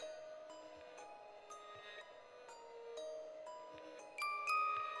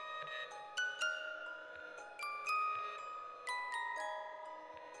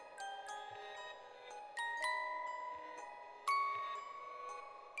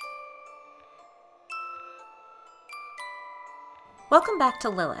Welcome back to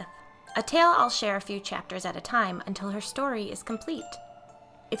Lilith, a tale I'll share a few chapters at a time until her story is complete.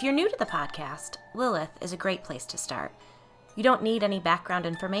 If you're new to the podcast, Lilith is a great place to start. You don't need any background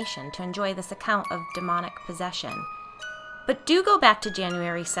information to enjoy this account of demonic possession. But do go back to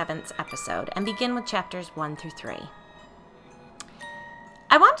January 7th's episode and begin with chapters 1 through 3.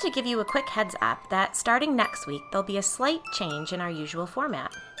 I wanted to give you a quick heads up that starting next week, there'll be a slight change in our usual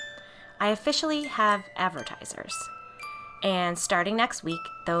format. I officially have advertisers. And starting next week,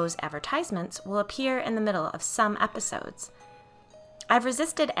 those advertisements will appear in the middle of some episodes. I've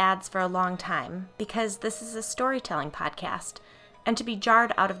resisted ads for a long time because this is a storytelling podcast, and to be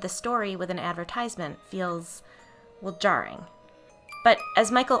jarred out of the story with an advertisement feels, jarring. But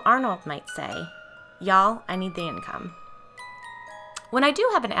as Michael Arnold might say, y'all, I need the income. When I do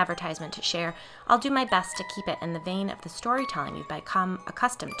have an advertisement to share, I'll do my best to keep it in the vein of the storytelling you've become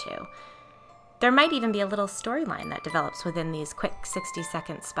accustomed to. There might even be a little storyline that develops within these quick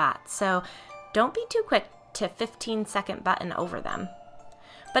 60-second spots, so don't be too quick to 15-second button over them.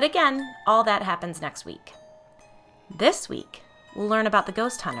 But again, all that happens next week. This week, we'll learn about the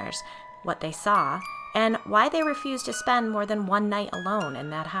ghost hunters, what they saw, and why they refused to spend more than one night alone in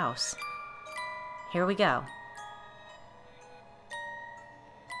that house. Here we go.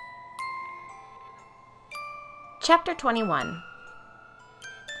 Chapter 21.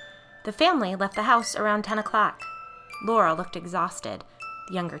 The family left the house around 10 o'clock. Laura looked exhausted,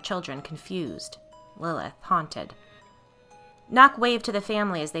 the younger children confused, Lilith haunted. Nock waved to the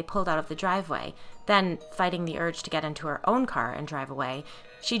family as they pulled out of the driveway. Then, fighting the urge to get into her own car and drive away,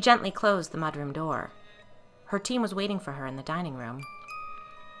 she gently closed the mudroom door. Her team was waiting for her in the dining room.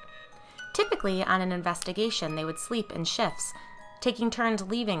 Typically, on an investigation, they would sleep in shifts, taking turns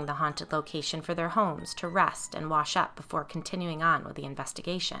leaving the haunted location for their homes to rest and wash up before continuing on with the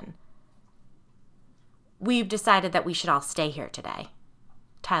investigation. "We've decided that we should all stay here today,"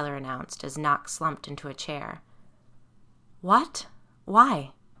 Tyler announced as Nock slumped into a chair. "What?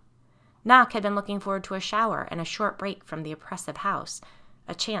 Why?" Nock had been looking forward to a shower and a short break from the oppressive house,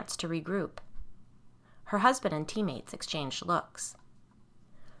 a chance to regroup. Her husband and teammates exchanged looks.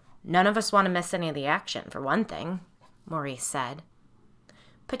 "None of us want to miss any of the action, for one thing," Maurice said.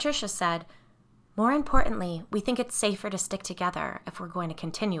 Patricia said, "More importantly, we think it's safer to stick together if we're going to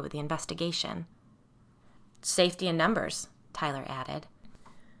continue with the investigation." "Safety in numbers," Tyler added.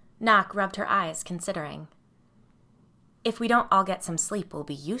 Nock rubbed her eyes, considering. "If we don't all get some sleep, we'll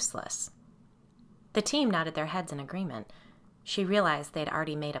be useless." The team nodded their heads in agreement. She realized they'd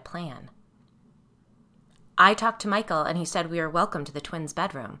already made a plan. "I talked to Michael, and he said we are welcome to the twins'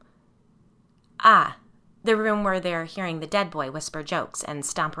 bedroom." "Ah, the room where they're hearing the dead boy whisper jokes and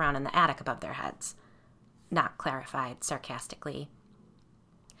stomp around in the attic above their heads," Nock clarified sarcastically.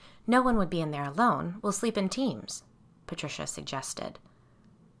 "No one would be in there alone. We'll sleep in teams," Patricia suggested.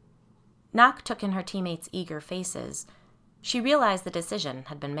 Nock took in her teammates' eager faces. She realized the decision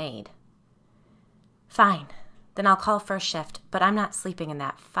had been made. "Fine, then I'll call first shift, but I'm not sleeping in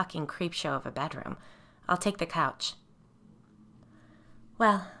that fucking creepshow of a bedroom. I'll take the couch."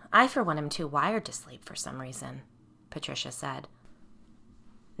 "Well, I for one am too wired to sleep for some reason," Patricia said.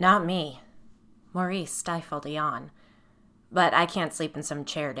 "Not me." Maurice stifled a yawn. "But I can't sleep in some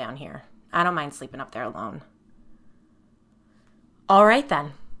chair down here. I don't mind sleeping up there alone." "All right,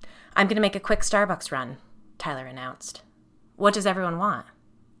 then. I'm going to make a quick Starbucks run," Tyler announced. "What does everyone want?"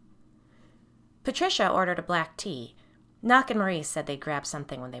 Patricia ordered a black tea. Nock and Maurice said they'd grab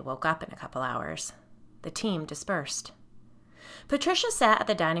something when they woke up in a couple hours. The team dispersed. Patricia sat at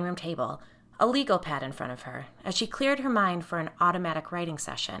the dining room table, a legal pad in front of her, as she cleared her mind for an automatic writing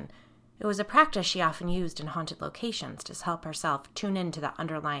session. It was a practice she often used in haunted locations to help herself tune into the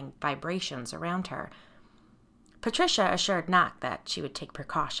underlying vibrations around her. Patricia assured Nock that she would take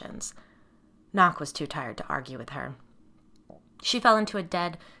precautions. Nock was too tired to argue with her. She fell into a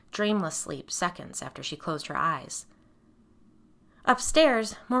dead, dreamless sleep seconds after she closed her eyes.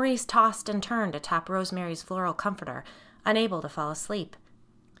 Upstairs, Maurice tossed and turned atop Rosemary's floral comforter, unable to fall asleep.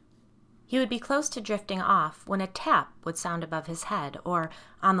 He would be close to drifting off when a tap would sound above his head or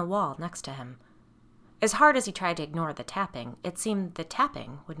on the wall next to him. As hard as he tried to ignore the tapping, it seemed the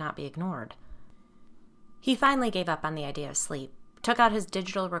tapping would not be ignored. He finally gave up on the idea of sleep, took out his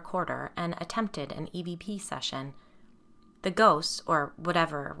digital recorder, and attempted an EVP session. The ghosts, or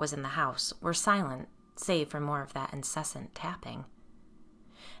whatever was in the house, were silent, save for more of that incessant tapping.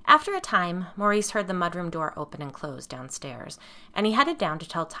 After a time, Maurice heard the mudroom door open and close downstairs, and he headed down to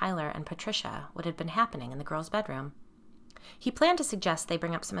tell Tyler and Patricia what had been happening in the girls' bedroom. He planned to suggest they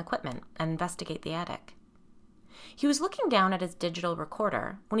bring up some equipment and investigate the attic. He was looking down at his digital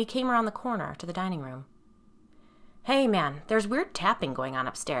recorder when he came around the corner to the dining room. Hey, man, there's weird tapping going on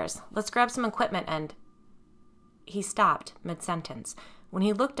upstairs. Let's grab some equipment and... He stopped mid-sentence when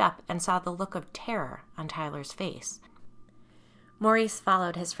he looked up and saw the look of terror on Tyler's face. Maurice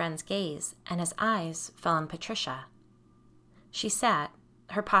followed his friend's gaze, and his eyes fell on Patricia. She sat,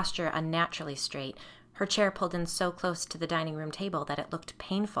 her posture unnaturally straight, her chair pulled in so close to the dining room table that it looked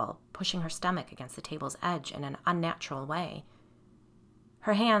painful, pushing her stomach against the table's edge in an unnatural way.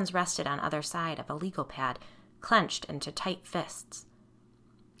 Her hands rested on either side of a legal pad, clenched into tight fists.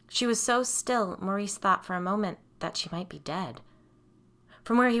 She was so still, Maurice thought for a moment that she might be dead.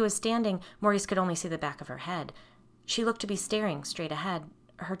 From where he was standing, Maurice could only see the back of her head. She looked to be staring straight ahead,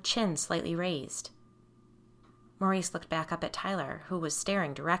 her chin slightly raised. Maurice looked back up at Tyler, who was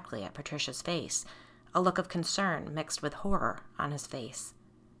staring directly at Patricia's face, a look of concern mixed with horror on his face.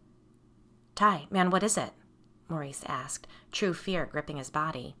 "Ty, man, what is it?" Maurice asked, true fear gripping his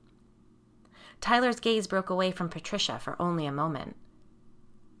body. Tyler's gaze broke away from Patricia for only a moment.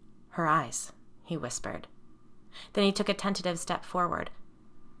 "Her eyes," he whispered. Then he took a tentative step forward.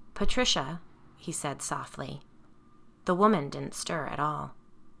 "Patricia," he said softly. The woman didn't stir at all.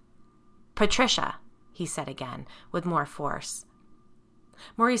 "Patricia," he said again, with more force.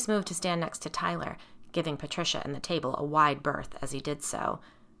 Maurice moved to stand next to Tyler, giving Patricia and the table a wide berth as he did so.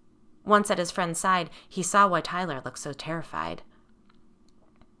 Once at his friend's side, he saw why Tyler looked so terrified.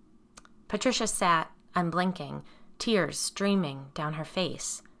 Patricia sat, unblinking, tears streaming down her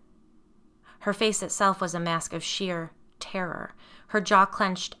face. Her face itself was a mask of sheer terror, her jaw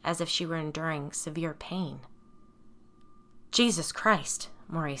clenched as if she were enduring severe pain. "Jesus Christ,"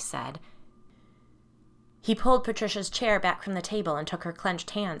 Maurice said. He pulled Patricia's chair back from the table and took her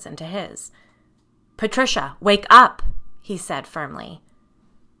clenched hands into his. "Patricia, wake up," he said firmly.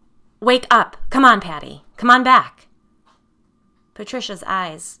 "Wake up. Come on, Patty. Come on back." Patricia's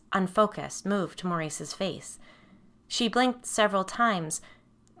eyes, unfocused, moved to Maurice's face. She blinked several times,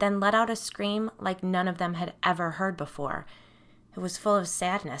 then let out a scream like none of them had ever heard before. It was full of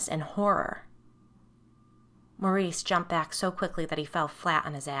sadness and horror. Maurice jumped back so quickly that he fell flat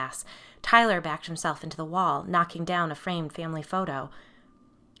on his ass. Tyler backed himself into the wall, knocking down a framed family photo.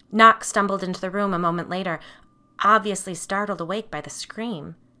 Knox stumbled into the room a moment later, obviously startled awake by the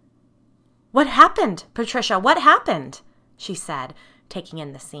scream. "What happened, Patricia? What happened?" she said, taking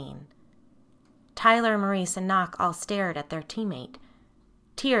in the scene. Tyler, Maurice, and Knock all stared at their teammate.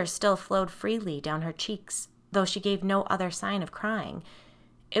 Tears still flowed freely down her cheeks, though she gave no other sign of crying.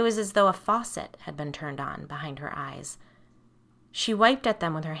 It was as though a faucet had been turned on behind her eyes. She wiped at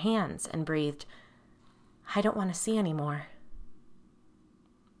them with her hands and breathed, "I don't want to see any more."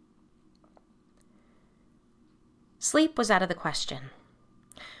 Sleep was out of the question.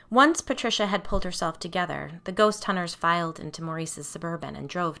 Once Patricia had pulled herself together, the ghost hunters filed into Maurice's Suburban and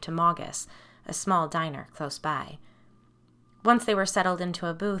drove to Maugus, a small diner close by. Once they were settled into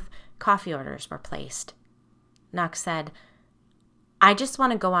a booth, coffee orders were placed. Knox said, "I just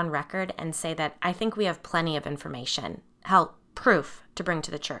want to go on record and say that I think we have plenty of information, hell, proof, to bring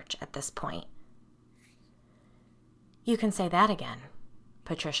to the church at this point." "You can say that again,"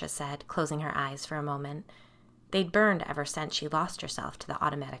 Patricia said, closing her eyes for a moment. They'd burned ever since she lost herself to the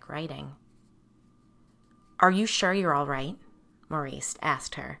automatic writing. "Are you sure you're all right?" Maurice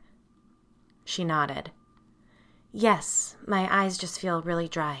asked her. She nodded. "Yes, my eyes just feel really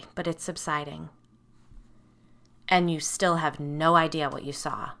dry, but it's subsiding." "And you still have no idea what you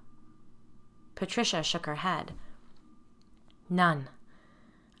saw?" Patricia shook her head. "None.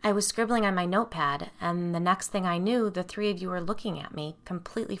 I was scribbling on my notepad, and the next thing I knew, the three of you were looking at me,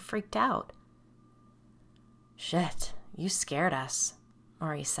 completely freaked out." "Shit, you scared us,"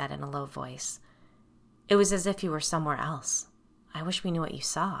 Maurice said in a low voice. "It was as if you were somewhere else. I wish we knew what you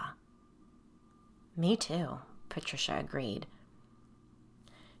saw." "Me too," Patricia agreed.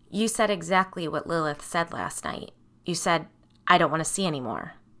 "You said exactly what Lilith said last night. You said, 'I don't want to see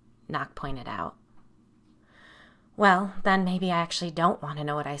anymore,'" Knock pointed out. "Well, then maybe I actually don't want to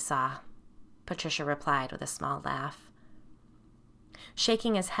know what I saw," Patricia replied with a small laugh.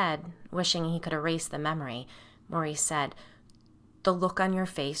 Shaking his head, wishing he could erase the memory, Maurice said, "The look on your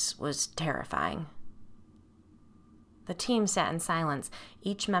face was terrifying." The team sat in silence,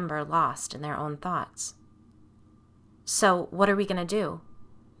 each member lost in their own thoughts. "So, what are we going to do?"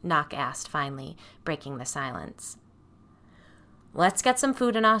 Knock asked finally, breaking the silence. "Let's get some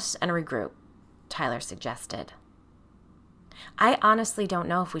food in us and regroup," Tyler suggested. "I honestly don't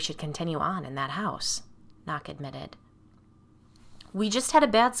know if we should continue on in that house," Knock admitted. "We just had a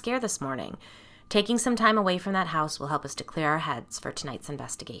bad scare this morning. Taking some time away from that house will help us to clear our heads for tonight's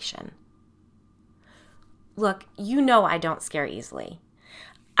investigation." "Look, you know I don't scare easily.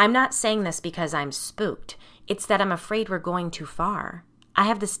 I'm not saying this because I'm spooked. It's that I'm afraid we're going too far. I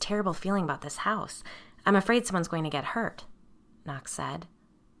have this terrible feeling about this house. I'm afraid someone's going to get hurt, Knox said.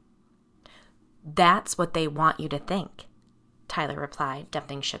 That's what they want you to think, Tyler replied,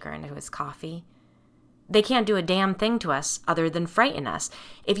 dumping sugar into his coffee. They can't do a damn thing to us other than frighten us.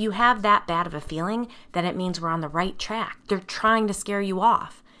 If you have that bad of a feeling, then it means we're on the right track. They're trying to scare you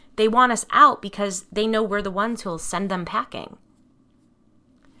off. They want us out because they know we're the ones who'll send them packing.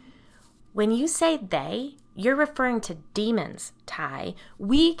 When you say they, you're referring to demons, Ty.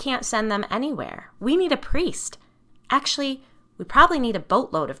 We can't send them anywhere. We need a priest. Actually, we probably need a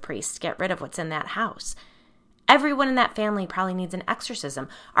boatload of priests to get rid of what's in that house. Everyone in that family probably needs an exorcism.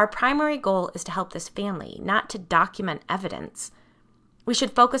 Our primary goal is to help this family, not to document evidence. We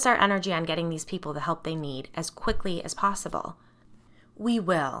should focus our energy on getting these people the help they need as quickly as possible. We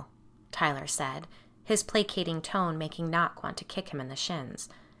will, Tyler said, his placating tone making Knock want to kick him in the shins.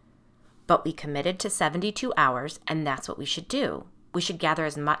 But we committed to 72 hours, and that's what we should do. We should gather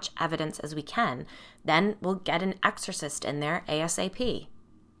as much evidence as we can. Then we'll get an exorcist in there ASAP.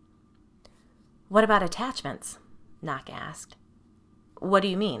 What about attachments? Knock asked. What do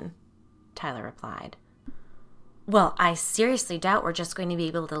you mean? Tyler replied. Well, I seriously doubt we're just going to be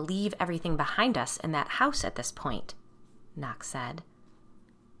able to leave everything behind us in that house at this point, Knock said.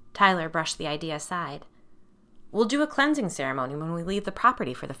 Tyler brushed the idea aside. We'll do a cleansing ceremony when we leave the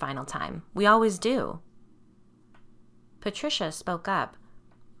property for the final time. We always do. Patricia spoke up.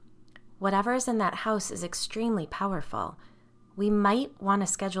 Whatever is in that house is extremely powerful. We might want to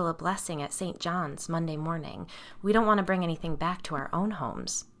schedule a blessing at St. John's Monday morning. We don't want to bring anything back to our own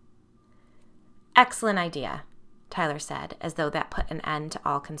homes. Excellent idea, Tyler said, as though that put an end to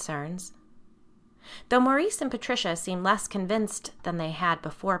all concerns. Though Maurice and Patricia seemed less convinced than they had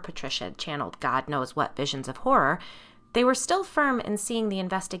before Patricia channeled God knows what visions of horror, they were still firm in seeing the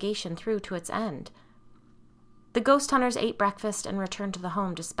investigation through to its end. The ghost hunters ate breakfast and returned to the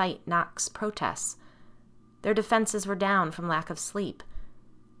home despite Knock's protests. Their defenses were down from lack of sleep.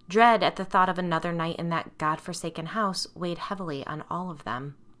 Dread at the thought of another night in that God-forsaken house weighed heavily on all of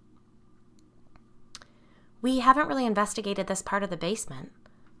them. We haven't really investigated this part of the basement,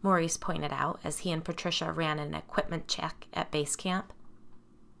 Maurice pointed out as he and Patricia ran an equipment check at base camp.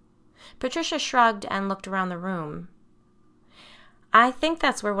 Patricia shrugged and looked around the room. I think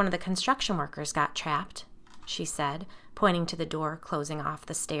that's where one of the construction workers got trapped, she said, pointing to the door closing off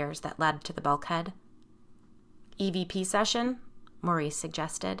the stairs that led to the bulkhead. EVP session? Maurice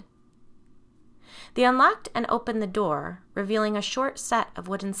suggested. They unlocked and opened the door, revealing a short set of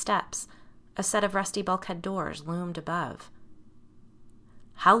wooden steps. A set of rusty bulkhead doors loomed above.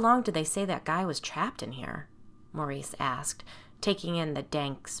 How long did they say that guy was trapped in here? Maurice asked, taking in the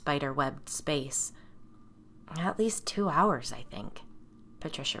dank, spider-webbed space. At least 2 hours, I think,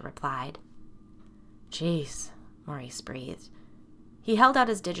 Patricia replied. Jeez, Maurice breathed. He held out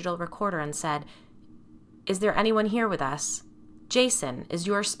his digital recorder and said, Is there anyone here with us? Jason, is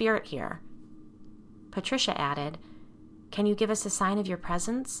your spirit here? Patricia added, Can you give us a sign of your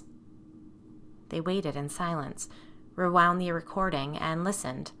presence? They waited in silence, rewound the recording, and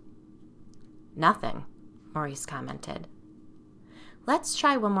listened. Nothing, Maurice commented. Let's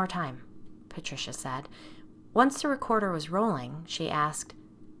try one more time, Patricia said. Once the recorder was rolling, she asked,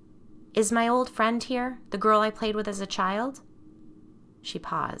 Is my old friend here, the girl I played with as a child? She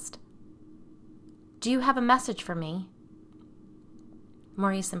paused. Do you have a message for me?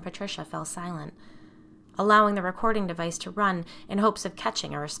 Maurice and Patricia fell silent, allowing the recording device to run in hopes of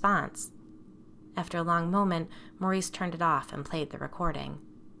catching a response. After a long moment, Maurice turned it off and played the recording.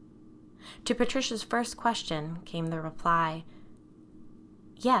 To Patricia's first question came the reply,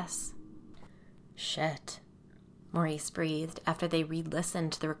 Yes. Shit, Maurice breathed after they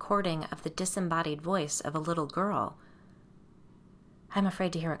re-listened to the recording of the disembodied voice of a little girl. I'm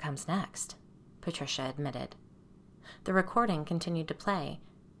afraid to hear what comes next, Patricia admitted. The recording continued to play.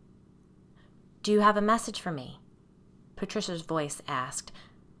 Do you have a message for me? Patricia's voice asked.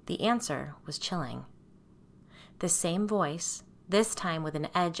 The answer was chilling. The same voice, this time with an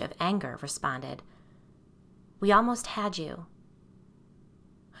edge of anger, responded, We almost had you.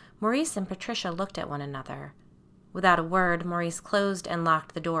 Maurice and Patricia looked at one another. Without a word, Maurice closed and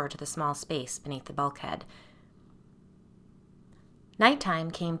locked the door to the small space beneath the bulkhead.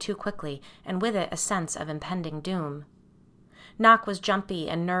 Nighttime came too quickly, and with it a sense of impending doom. Knock was jumpy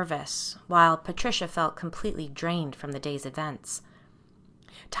and nervous, while Patricia felt completely drained from the day's events.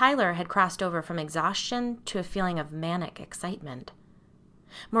 Tyler had crossed over from exhaustion to a feeling of manic excitement.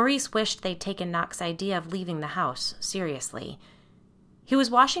 Maurice wished they'd taken Knock's idea of leaving the house seriously. He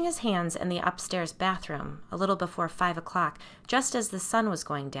was washing his hands in the upstairs bathroom a little before 5 o'clock, just as the sun was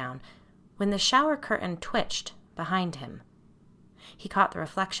going down, when the shower curtain twitched behind him. He caught the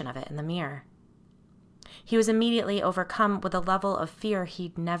reflection of it in the mirror. He was immediately overcome with a level of fear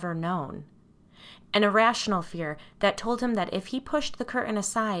he'd never known, an irrational fear that told him that if he pushed the curtain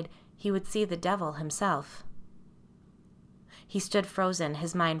aside, he would see the devil himself. He stood frozen,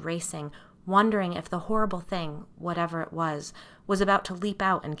 his mind racing, wondering if the horrible thing, whatever it was about to leap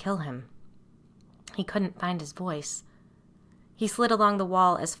out and kill him. He couldn't find his voice. He slid along the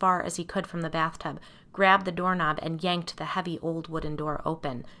wall as far as he could from the bathtub, grabbed the doorknob, and yanked the heavy old wooden door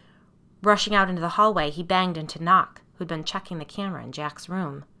open. Rushing out into the hallway, he banged into Knock, who'd been checking the camera in Jack's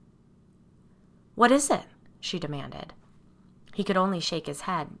room. "What is it?" she demanded. He could only shake his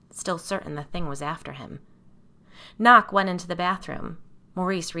head, still certain the thing was after him. Knock went into the bathroom.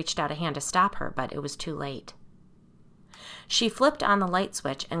 Maurice reached out a hand to stop her, but it was too late. She flipped on the light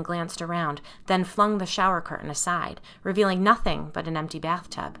switch and glanced around, then flung the shower curtain aside, revealing nothing but an empty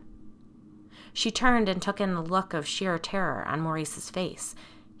bathtub. She turned and took in the look of sheer terror on Maurice's face.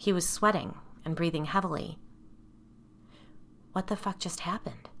 He was sweating and breathing heavily. "What the fuck just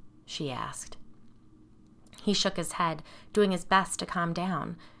happened?" she asked. He shook his head, doing his best to calm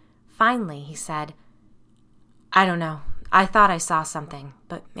down. Finally, he said, "I don't know. I thought I saw something,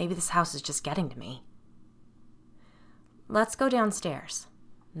 but maybe this house is just getting to me." "Let's go downstairs,"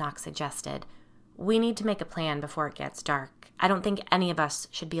 Knock suggested. "We need to make a plan before it gets dark. I don't think any of us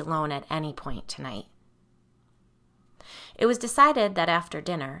should be alone at any point tonight." It was decided that after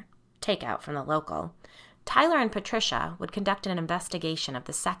dinner, takeout from the local, Tyler and Patricia would conduct an investigation of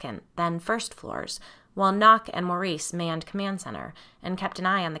the second, then first floors, while Knock and Maurice manned command center and kept an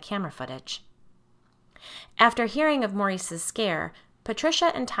eye on the camera footage. After hearing of Maurice's scare,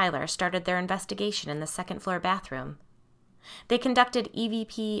 Patricia and Tyler started their investigation in the second-floor bathroom. They conducted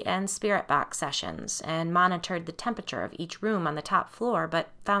EVP and spirit box sessions and monitored the temperature of each room on the top floor, but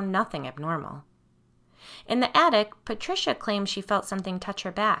found nothing abnormal. In the attic, Patricia claimed she felt something touch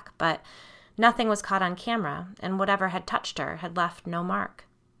her back, but nothing was caught on camera, and whatever had touched her had left no mark.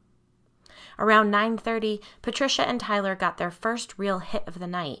 Around 9:30, Patricia and Tyler got their first real hit of the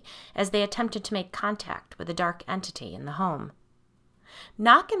night as they attempted to make contact with a dark entity in the home.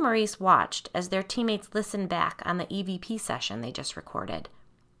 Knock and Maurice watched as their teammates listened back on the EVP session they just recorded.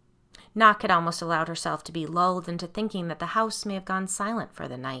 Knock had almost allowed herself to be lulled into thinking that the house may have gone silent for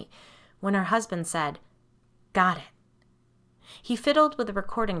the night when her husband said, "Got it." He fiddled with the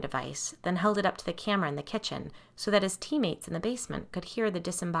recording device, then held it up to the camera in the kitchen so that his teammates in the basement could hear the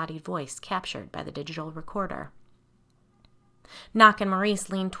disembodied voice captured by the digital recorder. Knock and Maurice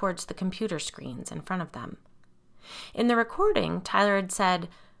leaned towards the computer screens in front of them. In the recording, Tyler had said,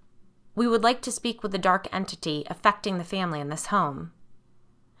 "We would like to speak with the dark entity affecting the family in this home."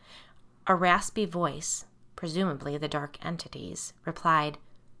 A raspy voice, presumably the dark entity's, replied,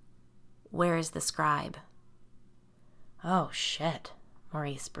 "Where is the scribe?" "Oh, shit,"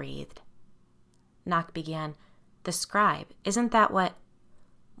 Maurice breathed. Knock began, "The scribe, isn't that what—"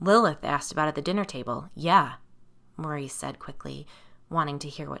 "Lilith asked about at the dinner table, yeah," Maurice said quickly, wanting to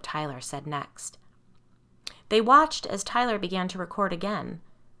hear what Tyler said next. They watched as Tyler began to record again.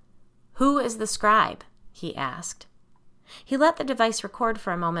 "Who is the scribe?" he asked. He let the device record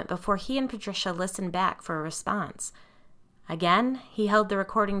for a moment before he and Patricia listened back for a response. Again, he held the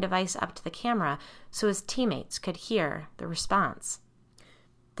recording device up to the camera so his teammates could hear the response.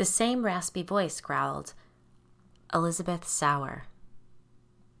 The same raspy voice growled, "Elizabeth Sauer."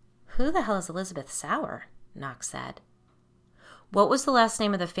 "Who the hell is Elizabeth Sauer?" Knox said. "What was the last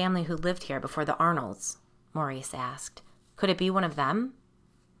name of the family who lived here before the Arnolds?" Maurice asked. "Could it be one of them?"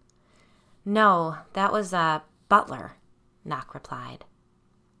 "No, that was Butler," Knock replied.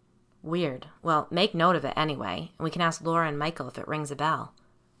 "Weird. Well, make note of it anyway, and we can ask Laura and Michael if it rings a bell,"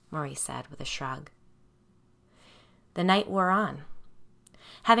 Maurice said with a shrug. The night wore on.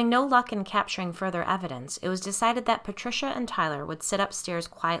 Having no luck in capturing further evidence, it was decided that Patricia and Tyler would sit upstairs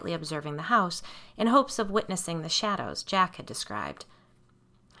quietly observing the house in hopes of witnessing the shadows Jack had described.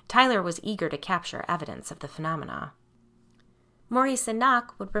 Tyler was eager to capture evidence of the phenomena. Maurice and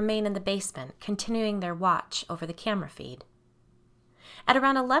Knock would remain in the basement, continuing their watch over the camera feed. At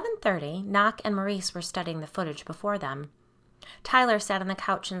around 11:30, Knock and Maurice were studying the footage before them. Tyler sat on the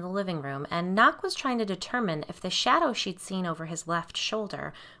couch in the living room, and Knock was trying to determine if the shadow she'd seen over his left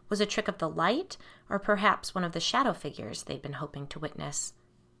shoulder was a trick of the light or perhaps one of the shadow figures they'd been hoping to witness.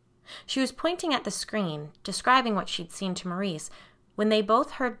 She was pointing at the screen, describing what she'd seen to Maurice, when they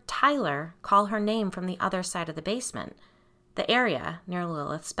both heard Tyler call her name from the other side of the basement, the area near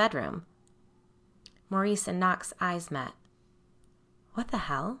Lilith's bedroom. Maurice and Knock's eyes met. What the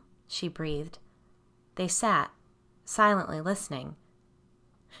hell? She breathed. They sat, silently listening.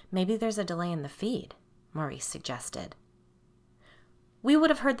 Maybe there's a delay in the feed, Maurice suggested. We would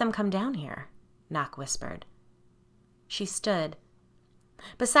have heard them come down here, Nock whispered. She stood.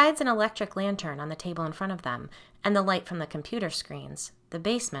 Besides an electric lantern on the table in front of them and the light from the computer screens, the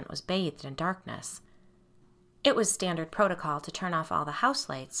basement was bathed in darkness. It was standard protocol to turn off all the house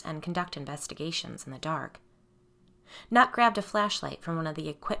lights and conduct investigations in the dark. Nock grabbed a flashlight from one of the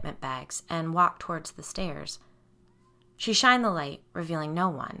equipment bags and walked towards the stairs. She shined the light, revealing no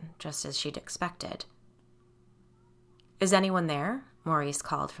one, just as she'd expected. Is anyone there? Maurice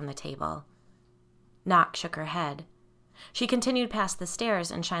called from the table. Nock shook her head. She continued past the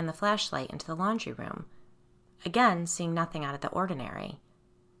stairs and shined the flashlight into the laundry room, again seeing nothing out of the ordinary.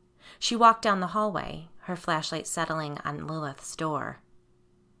 She walked down the hallway, her flashlight settling on Lilith's door.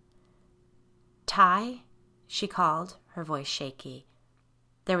 Ty? She called, her voice shaky.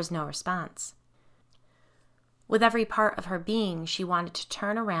 There was no response. With every part of her being, she wanted to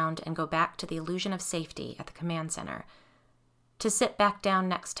turn around and go back to the illusion of safety at the command center, to sit back down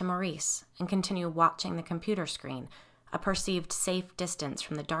next to Maurice and continue watching the computer screen, a perceived safe distance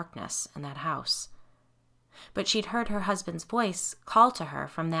from the darkness in that house. But she'd heard her husband's voice call to her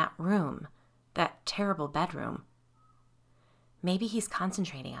from that room, that terrible bedroom. Maybe he's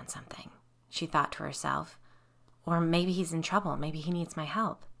concentrating on something, she thought to herself. Or maybe he's in trouble. Maybe he needs my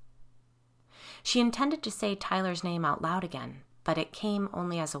help. She intended to say Tyler's name out loud again, but it came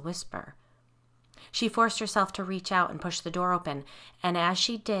only as a whisper. She forced herself to reach out and push the door open, and as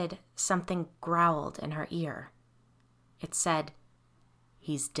she did, something growled in her ear. It said,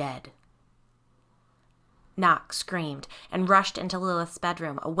 "He's dead." Nock screamed and rushed into Lilith's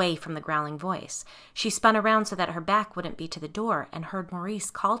bedroom, away from the growling voice. She spun around so that her back wouldn't be to the door and heard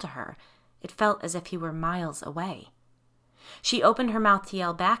Maurice call to her. It felt as if he were miles away. She opened her mouth to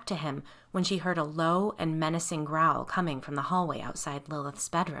yell back to him when she heard a low and menacing growl coming from the hallway outside Lilith's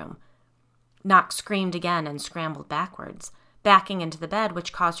bedroom. Nock screamed again and scrambled backwards, backing into the bed,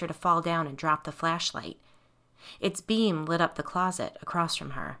 which caused her to fall down and drop the flashlight. Its beam lit up the closet across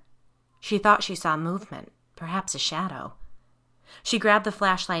from her. She thought she saw movement, perhaps a shadow. She grabbed the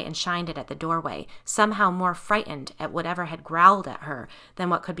flashlight and shined it at the doorway, somehow more frightened at whatever had growled at her than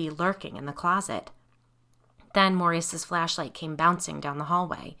what could be lurking in the closet. Then Maurice's flashlight came bouncing down the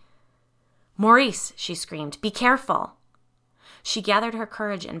hallway. "Maurice," she screamed, "be careful!" She gathered her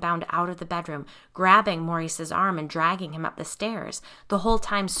courage and bounded out of the bedroom, grabbing Maurice's arm and dragging him up the stairs, the whole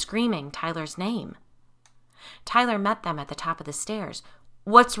time screaming Tyler's name. Tyler met them at the top of the stairs.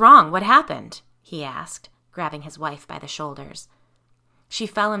 "What's wrong? What happened?" he asked, grabbing his wife by the shoulders. She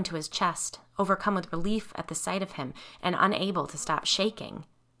fell into his chest, overcome with relief at the sight of him and unable to stop shaking.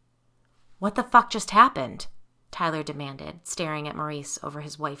 "What the fuck just happened?" Tyler demanded, staring at Maurice over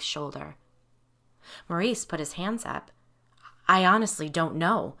his wife's shoulder. Maurice put his hands up. "I honestly don't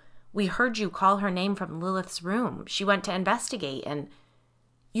know. We heard you call her name from Lilith's room. She went to investigate and—"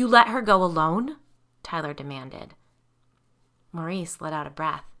 "You let her go alone?" Tyler demanded. Maurice let out a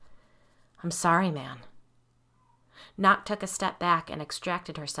breath. "I'm sorry, man." Nock took a step back and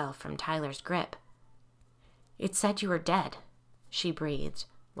extracted herself from Tyler's grip. "It said you were dead," she breathed,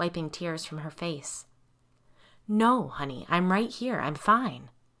 wiping tears from her face. "No, honey, I'm right here. I'm fine."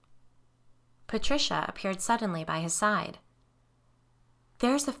 Patricia appeared suddenly by his side.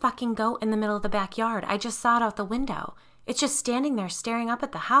 "There's a fucking goat in the middle of the backyard. I just saw it out the window. It's just standing there staring up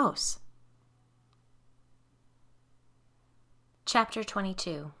at the house." Chapter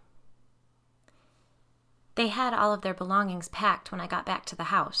 22. They had all of their belongings packed when I got back to the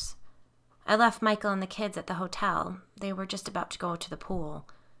house. I left Michael and the kids at the hotel. They were just about to go to the pool.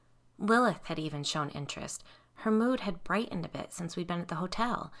 Lilith had even shown interest. Her mood had brightened a bit since we'd been at the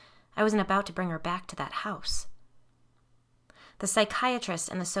hotel. I wasn't about to bring her back to that house. The psychiatrist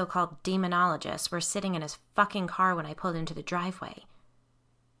and the so-called demonologist were sitting in his fucking car when I pulled into the driveway.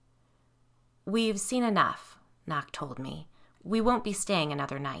 "We've seen enough," Nock told me. "We won't be staying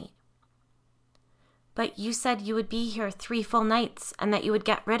another night." "But you said you would be here 3 full nights and that you would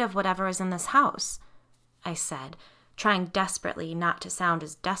get rid of whatever is in this house," I said, trying desperately not to sound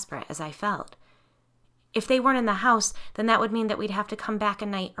as desperate as I felt. "If they weren't in the house, then that would mean that we'd have to come back a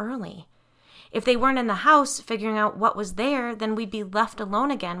night early. If they weren't in the house figuring out what was there, then we'd be left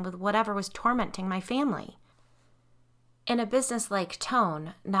alone again with whatever was tormenting my family." In a businesslike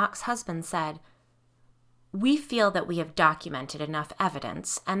tone, Nock's husband said, "We feel that we have documented enough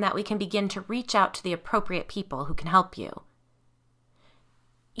evidence and that we can begin to reach out to the appropriate people who can help you."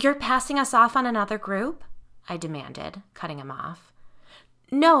 "You're passing us off on another group?" I demanded, cutting him off.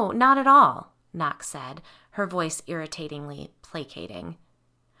 "No, not at all," Knox said, her voice irritatingly placating.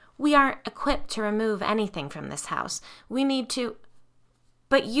 "We aren't equipped to remove anything from this house. We need to—"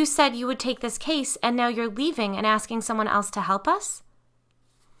 "But you said you would take this case, and now you're leaving and asking someone else to help us?"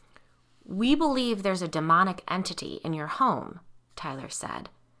 "We believe there's a demonic entity in your home," Tyler said.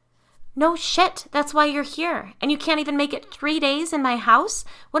 "No shit, that's why you're here. And you can't even make it 3 days in my house?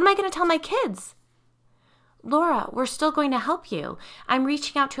 What am I going to tell my kids?" "Laura, we're still going to help you. I'm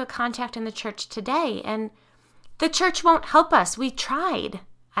reaching out to a contact in the church today, and—" "The church won't help us. We tried,"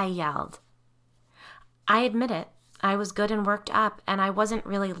 I yelled. I admit it. I was good and worked up, and I wasn't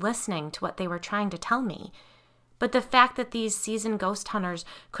really listening to what they were trying to tell me. But the fact that these seasoned ghost hunters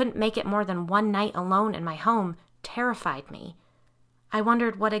couldn't make it more than one night alone in my home terrified me. I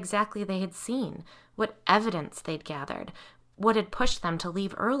wondered what exactly they had seen, what evidence they'd gathered, what had pushed them to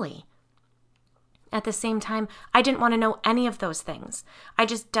leave early. At the same time, I didn't want to know any of those things. I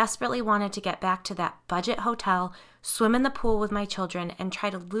just desperately wanted to get back to that budget hotel, swim in the pool with my children, and try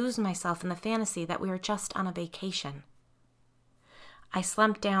to lose myself in the fantasy that we were just on a vacation. I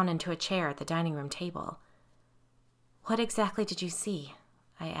slumped down into a chair at the dining room table. "What exactly did you see?"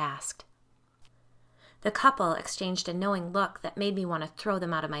 I asked. The couple exchanged a knowing look that made me want to throw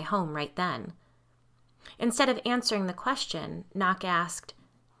them out of my home right then. Instead of answering the question, Knock asked,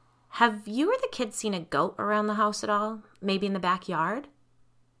 "Have you or the kids seen a goat around the house at all? Maybe in the backyard?"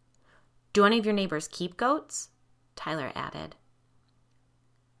 "Do any of your neighbors keep goats?" Tyler added.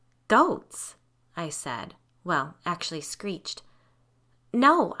 "Goats?" I said. Well, actually screeched.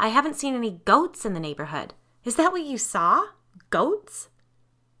 "No, I haven't seen any goats in the neighborhood. Is that what you saw? Goats?"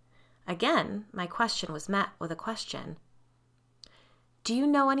 Again, my question was met with a question. "Do you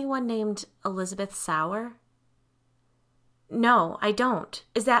know anyone named Elizabeth Sauer?" "No, I don't.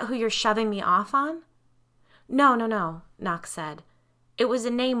 Is that who you're shoving me off on?" No, Knox said. "It was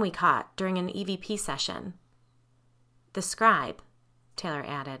a name we caught during an EVP session." "The scribe," Taylor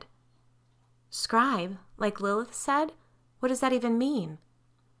added. "Scribe? Like Lilith said? What does that even mean?"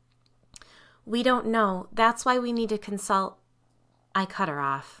 "We don't know. That's why we need to consult—" I cut her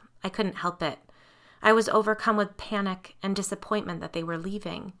off. I couldn't help it. I was overcome with panic and disappointment that they were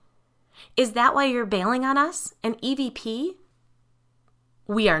leaving. "Is that why you're bailing on us? An EVP?"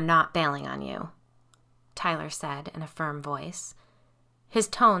 "We are not bailing on you," Tyler said in a firm voice. His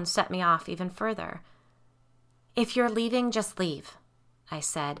tone set me off even further. "If you're leaving, just leave," I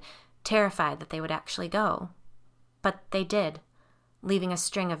said, terrified that they would actually go. But they did, leaving a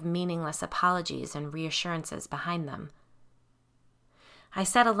string of meaningless apologies and reassurances behind them. I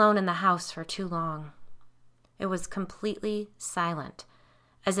sat alone in the house for too long. It was completely silent,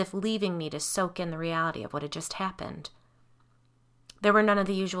 as if leaving me to soak in the reality of what had just happened. There were none of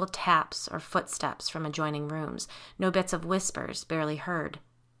the usual taps or footsteps from adjoining rooms, no bits of whispers barely heard,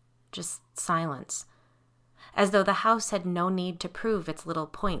 just silence, as though the house had no need to prove its little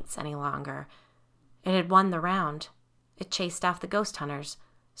points any longer. It had won the round. It chased off the ghost hunters,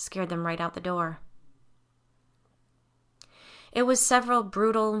 scared them right out the door. It was several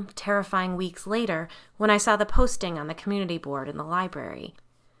brutal, terrifying weeks later when I saw the posting on the community board in the library.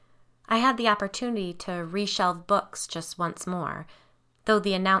 I had the opportunity to reshelve books just once more, though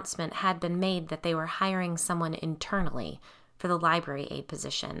the announcement had been made that they were hiring someone internally for the library aide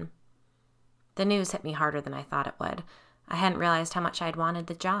position. The news hit me harder than I thought it would. I hadn't realized how much I had wanted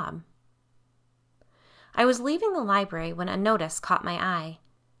the job. I was leaving the library when a notice caught my eye.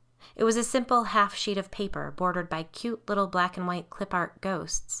 It was a simple half sheet of paper bordered by cute little black and white clip art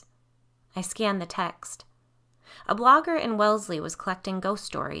ghosts. I scanned the text. A blogger in Wellesley was collecting ghost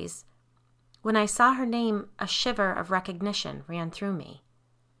stories. When I saw her name, a shiver of recognition ran through me.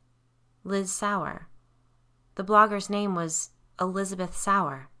 Liz Sauer. The blogger's name was Elizabeth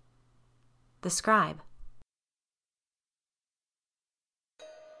Sauer. The scribe.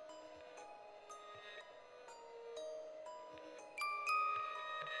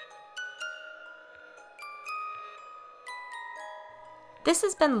 This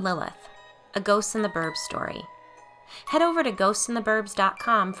has been Lilith, a Ghosts in the Burbs story. Head over to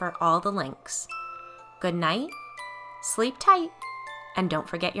ghostintheburbs.com for all the links. Good night, sleep tight, and don't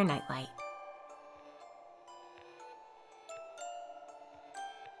forget your nightlight.